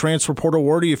via the transfer portal?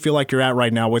 Where do you feel like you're at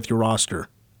right now with your roster?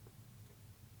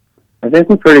 I think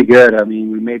we're pretty good. I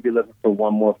mean, we may be looking for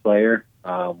one more player.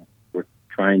 We're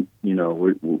trying,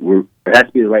 it has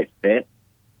to be the right fit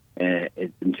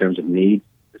in terms of needs.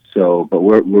 So, but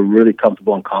we're really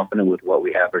comfortable and confident with what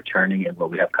we have returning and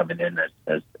what we have coming in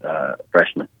as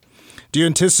freshmen. Do you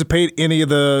anticipate any of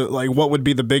the, what would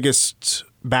be the biggest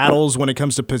battles when it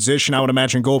comes to position? I would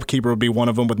imagine goalkeeper would be one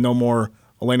of them with no more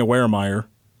Elena Weremeyer.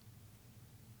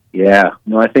 Yeah.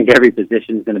 No, I think every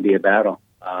position is going to be a battle,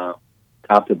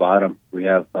 top to bottom. We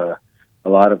have a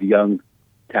lot of young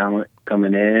talent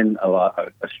coming in, a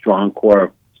strong core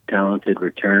of talented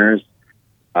returners.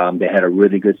 They had a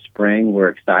really good spring. We're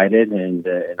excited, and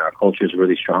our culture is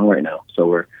really strong right now. So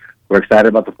we're excited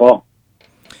about the fall.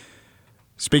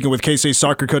 Speaking with K-State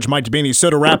soccer coach Mike DeBini.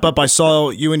 So to wrap up, I saw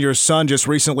you and your son just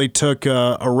recently took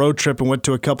a road trip and went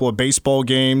to a couple of baseball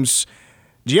games.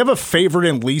 Do you have a favorite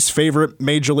and least favorite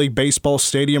Major League Baseball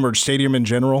stadium or stadium in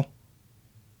general?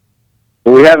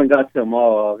 Well, we haven't got to them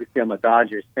all. Obviously, I'm a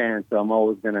Dodgers fan, so I'm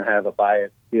always going to have a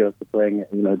bias to playing,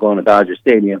 going to Dodger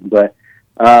Stadium. But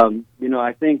I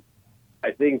think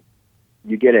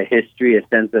you get a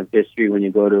sense of history when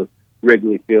you go to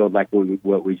Wrigley Field, like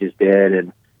what we just did,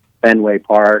 and Fenway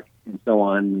Park and so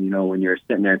on, when you're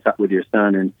sitting there with your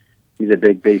son, and he's a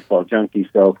big baseball junkie.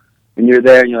 So when you're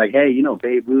there and you're like, hey,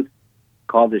 Babe Ruth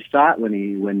called his shot when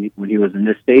he was in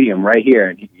this stadium right here,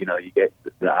 and you get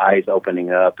the eyes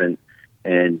opening up, and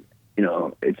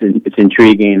it's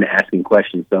intriguing, asking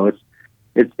questions. So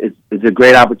it's a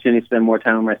great opportunity to spend more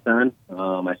time with my son.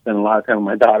 I spend a lot of time with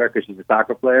my daughter because she's a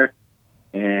soccer player.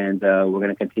 And we're going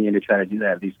to continue to try to do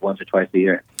that at least once or twice a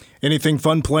year. Anything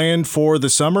fun planned for the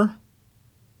summer?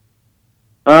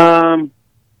 Well,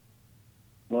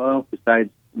 besides,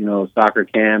 soccer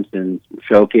camps and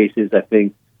showcases, I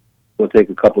think we'll take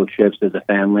a couple of trips as a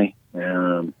family.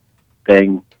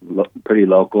 Staying pretty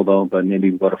local, though, but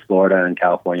maybe go to Florida and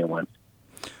California once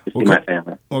to see my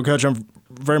family. Well, Coach, I'm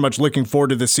very much looking forward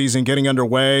to this season getting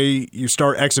underway. You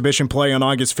start exhibition play on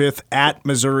August 5th at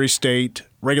Missouri State.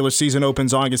 Regular season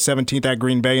opens August 17th at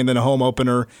Green Bay, and then a home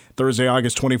opener Thursday,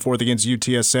 August 24th against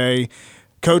UTSA.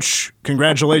 Coach,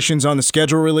 congratulations on the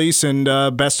schedule release, and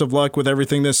best of luck with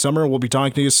everything this summer. We'll be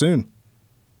talking to you soon.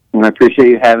 Well, I appreciate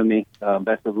you having me.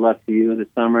 Best of luck to you this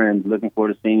summer, and looking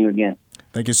forward to seeing you again.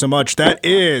 Thank you so much. That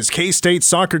is K-State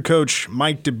soccer coach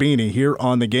Mike DeBini here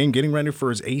on The Game, getting ready for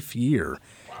his 8th year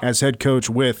as head coach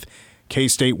with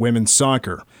K-State women's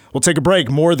soccer. We'll take a break.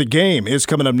 More of The Game is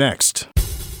coming up next.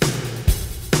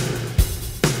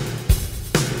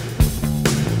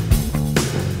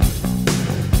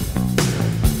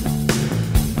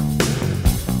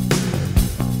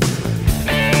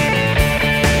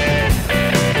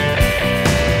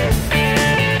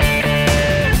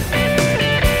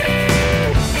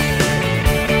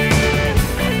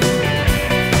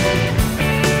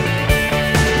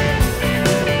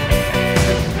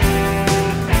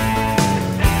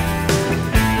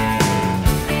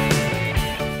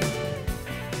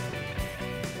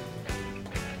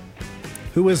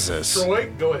 Who is this? Troy,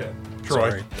 go ahead. Troy.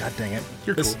 Sorry. God dang it.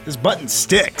 You're cool. This button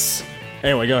sticks.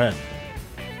 Anyway, go ahead.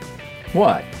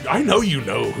 What? I know you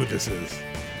know who this is.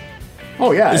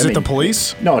 Oh, yeah. Is it the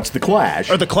police? No, it's The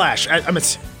Clash. Or The Clash.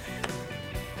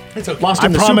 It's okay. Lost I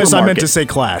in the promise I meant to supermarket. say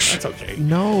Clash. It's okay.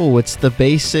 No, it's the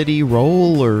Bay City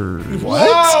Roller.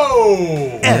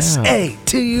 Whoa!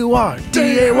 SATURDAY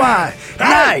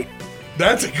night.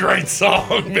 That's a great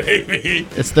song, baby.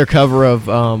 It's their cover of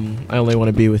I Only Want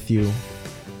to Be With You.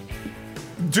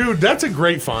 Dude, that's a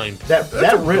great find. That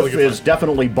That's a really riff good is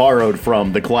definitely borrowed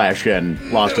from The Clash and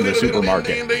Lost in the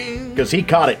Supermarket. Because he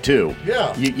caught it too.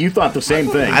 Yeah. You thought the same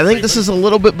thing. I think this is a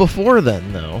little bit before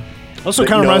then, though. Also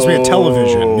kind of reminds me of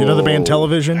Television. You know the band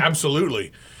Television?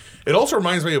 Absolutely. It also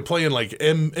reminds me of playing like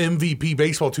MVP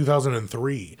Baseball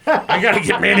 2003. I got to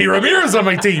get Manny Ramirez on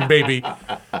my team, baby.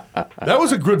 That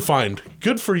was a good find.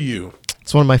 Good for you.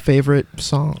 It's one of my favorite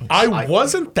songs. I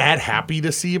wasn't that happy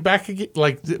to see you back again,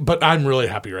 but I'm really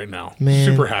happy right now. Man.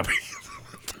 Super happy.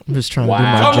 I'm just trying to do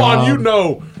Wow. my Come job. on, you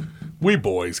know, we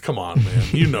boys. Come on, man.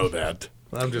 You know that.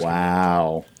 I'm just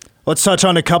Wow. Let's touch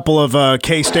on a couple of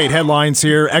K-State headlines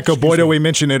here. Echo Boydo, we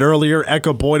mentioned it earlier.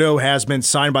 Echo Boydo has been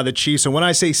signed by the Chiefs. And when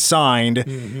I say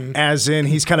signed, as in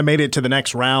he's kind of made it to the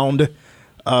next round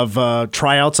of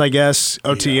tryouts, I guess.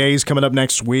 OTAs coming up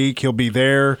next week. He'll be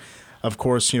there. Of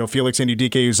course, Felix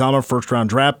Ndike-Uzama, first-round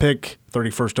draft pick,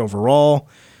 31st overall.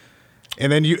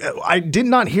 And then I did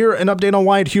not hear an update on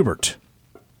Wyatt Hubert,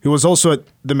 who was also at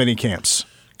the mini camps.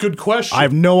 good question. I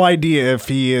have no idea if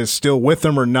he is still with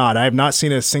them or not. I have not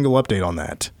seen a single update on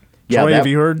that. Yeah, Troy, have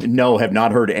you heard? No, have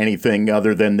not heard anything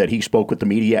other than that he spoke with the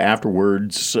media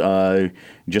afterwards.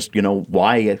 Just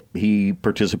why he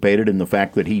participated in the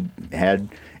fact that he had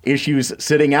issues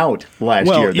sitting out last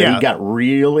year. That he got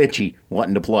real itchy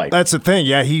wanting to play. That's the thing.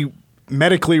 Yeah, he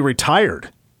medically retired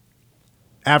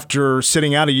after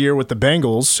sitting out a year with the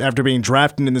Bengals after being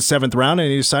drafted in the 7th round, and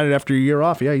he decided after a year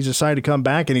off, he's decided to come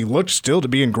back, and he looked still to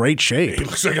be in great shape. He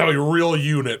looks like a real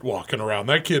unit walking around.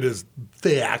 That kid is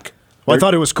thick. Well, I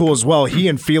thought it was cool as well. He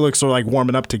and Felix are like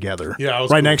warming up together. Yeah, it was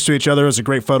right cool. next to each other. It was a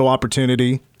great photo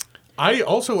opportunity. I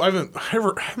also haven't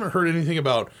heard anything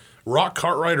about Rock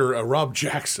Cartwright or Rob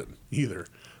Jackson either.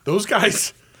 Those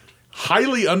guys,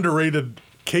 highly underrated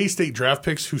K-State draft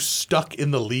picks who stuck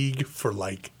in the league for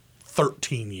like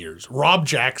 13 years. Rob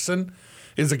Jackson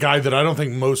is a guy that I don't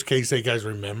think most K-State guys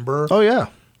remember. Oh, yeah.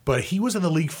 But he was in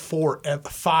the league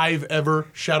 5 ever.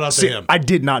 Shout out to him. I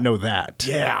did not know that.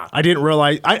 Yeah. I didn't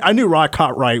realize. I knew Rock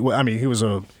Cartwright. I mean, he was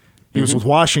with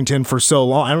Washington for so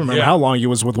long. I don't remember how long he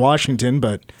was with Washington,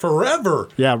 but Forever.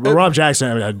 yeah, but Rob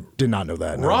Jackson, I did not know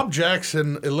that. No. Rob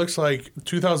Jackson, it looks like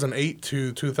 2008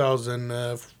 to 13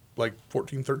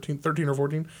 or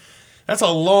 14. That's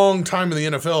a long time in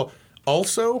the NFL.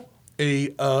 Also,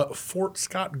 a Fort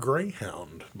Scott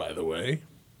Greyhound, by the way.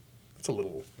 That's a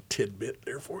little tidbit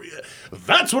there for you.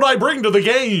 That's what I bring to the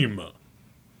game.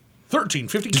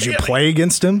 1350. Did you play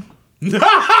against him? No.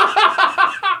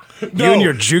 You in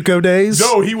your JUCO days?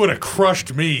 No, he would have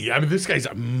crushed me. I mean, this guy's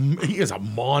he is a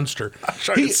monster. I'm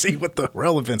trying to see what the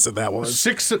relevance of that was.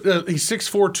 He's 6'4",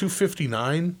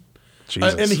 259.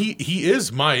 Jesus. And he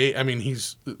is my age. I mean,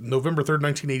 he's November 3rd,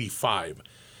 1985.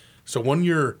 So 1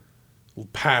 year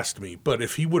past me. But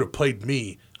if he would have played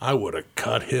me, I would have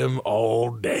cut him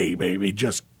all day, baby.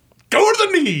 Just go to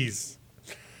the knees.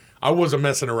 I wasn't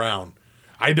messing around.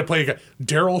 I had to play a guy,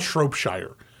 Daryl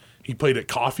Shropshire. He played at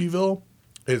Coffeyville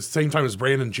at the same time as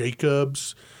Brandon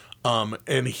Jacobs.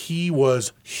 And he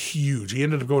was huge. He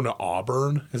ended up going to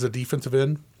Auburn as a defensive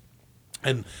end.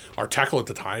 And our tackle at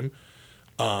the time,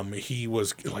 he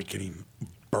was like getting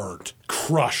burnt,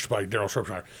 crushed by Daryl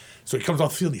Shropshire. So he comes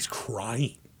off the field and he's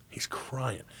crying. He's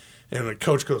crying. And the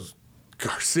coach goes,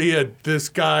 Garcia, this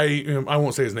guy, I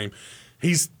won't say his name.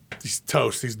 He's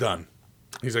toast. He's done.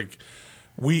 He's like,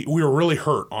 we were really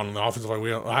hurt on the offensive line.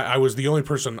 I was the only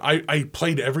person. I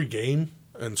played every game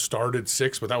and started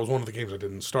 6, but that was one of the games I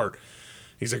didn't start.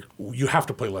 He's like, you have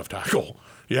to play left tackle.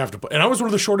 You have to play. And I was one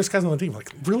of the shortest guys on the team.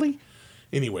 Like, really?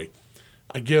 Anyway,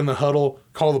 I get in the huddle,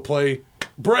 call the play,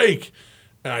 break.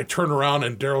 And I turn around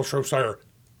and Daryl Shropshire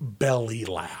belly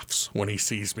laughs when he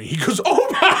sees me. He goes, oh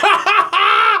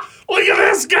my, look at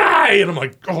this guy. And I'm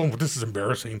like, oh, this is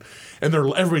embarrassing. And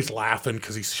everybody's laughing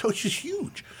because he's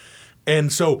huge.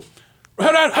 And so,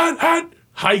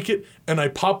 hike it. And I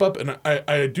pop up and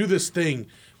I do this thing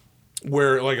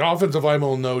where like offensive linemen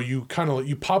will know you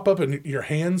pop up in your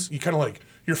hands, you kind of like,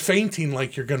 you're fainting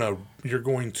like you're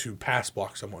going to pass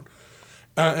block someone.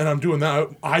 And I'm doing that,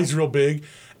 eyes real big.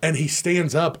 And he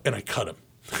stands up and I cut him.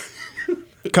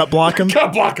 Cut block him?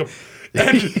 Cut block him.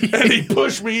 And he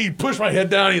pushed me. He pushed my head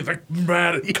down. He's like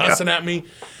mad, cussing at me.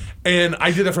 And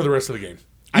I did that for the rest of the game.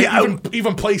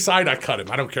 Even play side, I cut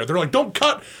him. I don't care. They're like, don't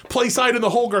cut play side in the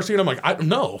hole, Garcia. And I'm like,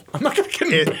 no, I'm not going to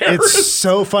get embarrassed. It's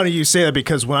so funny you say that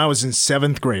because when I was in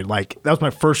 7th grade, like that was my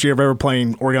first year of ever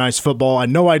playing organized football. I had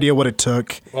no idea what it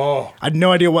took. Oh. I had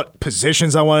no idea what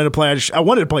positions I wanted to play. I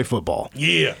wanted to play football.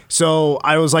 Yeah. So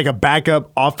I was like a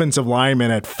backup offensive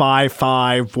lineman at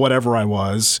 5'5", whatever I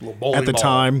was at the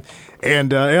time.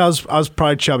 And I was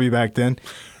probably chubby back then.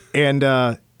 And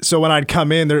so when I'd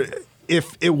come in there,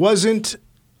 if it wasn't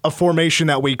a formation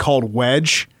that we called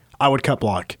wedge, I would cut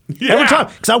block every time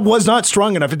because I was not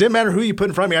strong enough. It didn't matter who you put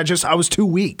in front of me. I was too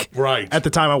weak. Right. At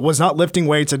the time, I was not lifting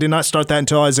weights. I did not start that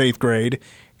until I was 8th grade,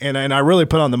 and I really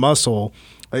put on the muscle.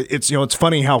 It's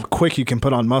funny how quick you can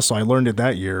put on muscle. I learned it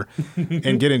that year,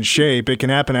 and get in shape. It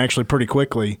can happen actually pretty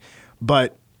quickly,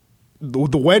 but.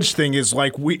 The wedge thing is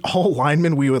like all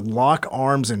linemen, we would lock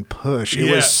arms and push.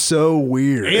 It was so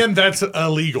weird. And that's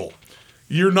illegal.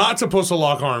 You're not supposed to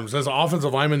lock arms. As an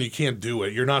offensive lineman, you can't do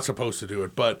it. You're not supposed to do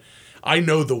it. But I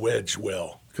know the wedge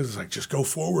well because it's like, just go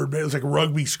forward, man. It's like a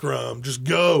rugby scrum. Just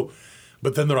go.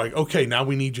 But then they're like, okay, now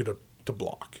we need you to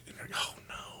block. And you're like, oh,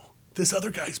 no. This other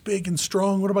guy's big and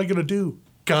strong. What am I going to do?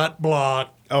 Gut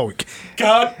block. Oh,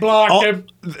 gut block him.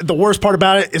 The worst part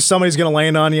about it is somebody's going to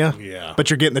land on you. Yeah. But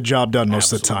you're getting the job done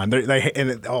most of the time.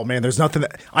 Oh man, there's nothing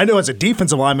that I know as a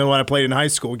defensive lineman when I played in high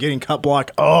school, getting cut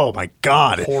block. Oh my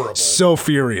God, horrible. So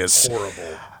furious.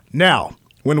 Horrible. Now,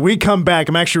 when we come back,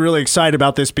 I'm actually really excited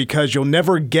about this because you'll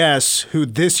never guess who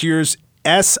this year's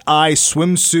SI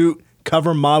swimsuit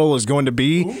cover model is going to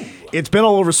be. Ooh. It's been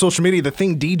all over social media. The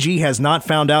thing DG has not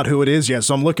found out who it is yet,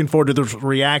 so I'm looking forward to the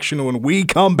reaction when we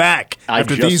come back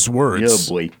after these words.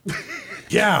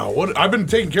 Yeah, what I've been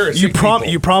taking care of. You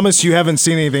promise you haven't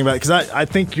seen anything about it because I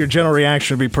think your general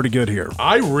reaction would be pretty good here.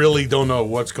 I really don't know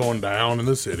what's going down in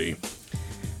the city.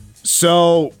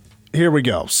 So here we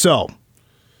go. So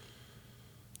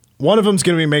one of them's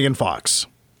going to be Megan Fox.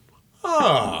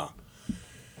 Ah,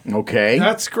 okay,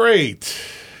 that's great.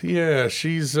 Yeah,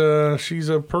 she's a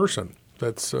person.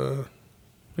 That's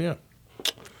yeah.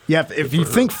 Yeah, if you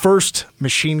think first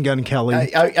Machine Gun Kelly,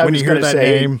 I when you hear that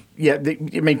name. Yeah,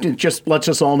 I mean, just lets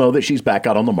us all know that she's back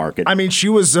out on the market. I mean, she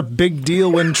was a big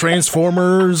deal in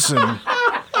Transformers and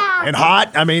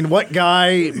hot. I mean, what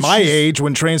guy my age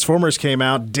when Transformers came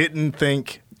out didn't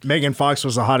think Megan Fox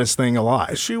was the hottest thing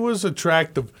alive? She was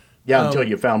attractive. Yeah, until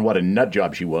you found what a nut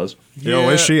job she was. Yeah. Oh,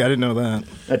 is she? I didn't know that.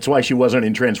 That's why she wasn't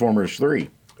in Transformers 3.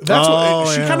 That's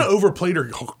what she kind of overplayed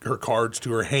her cards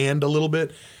to her hand a little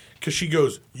bit because she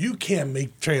goes, "You can't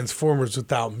make Transformers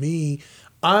without me.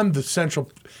 I'm the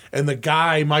central." And the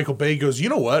guy Michael Bay goes, "You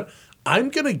know what? I'm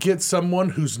gonna get someone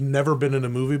who's never been in a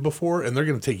movie before, and they're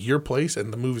gonna take your place,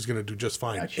 and the movie's gonna do just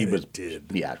fine."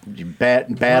 Yeah,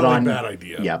 bad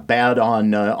idea. Yeah, bad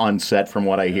on set from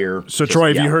what I hear. So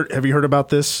Troy, have you heard about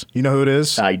this? You know who it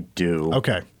is? I do.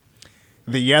 Okay.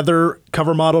 The other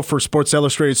cover model for Sports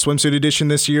Illustrated swimsuit edition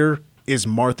this year is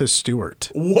Martha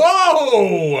Stewart.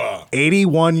 Whoa!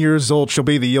 81 years old. She'll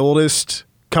be the oldest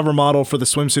cover model for the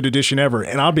swimsuit edition ever.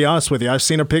 And I'll be honest with you, I've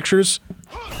seen her pictures.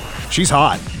 She's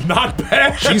hot. Not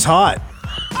bad. She's hot.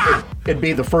 It'd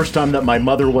be the first time that my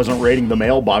mother wasn't raiding the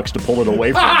mailbox to pull it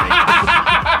away from me.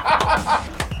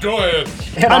 Go ahead.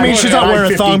 And I mean, she's not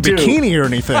wearing a thong bikini or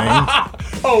anything.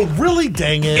 Oh, really?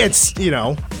 Dang it. It's,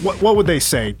 what would they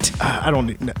say? I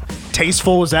don't know.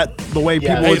 Tasteful? Is that the way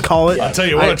people would call it? I'll tell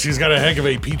you what, she's got a heck of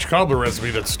a peach cobbler recipe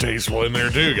that's tasteful in there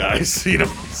too, guys.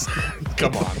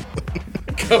 Come on.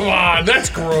 Come on, that's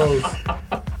gross.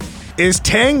 Is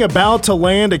Tang about to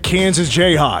land a Kansas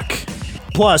Jayhawk?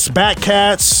 Plus,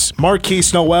 Batcats,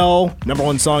 Marquise Noel,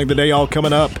 #1 song of the day, all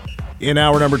coming up in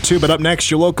hour number 2. But up next,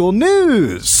 your local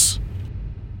news.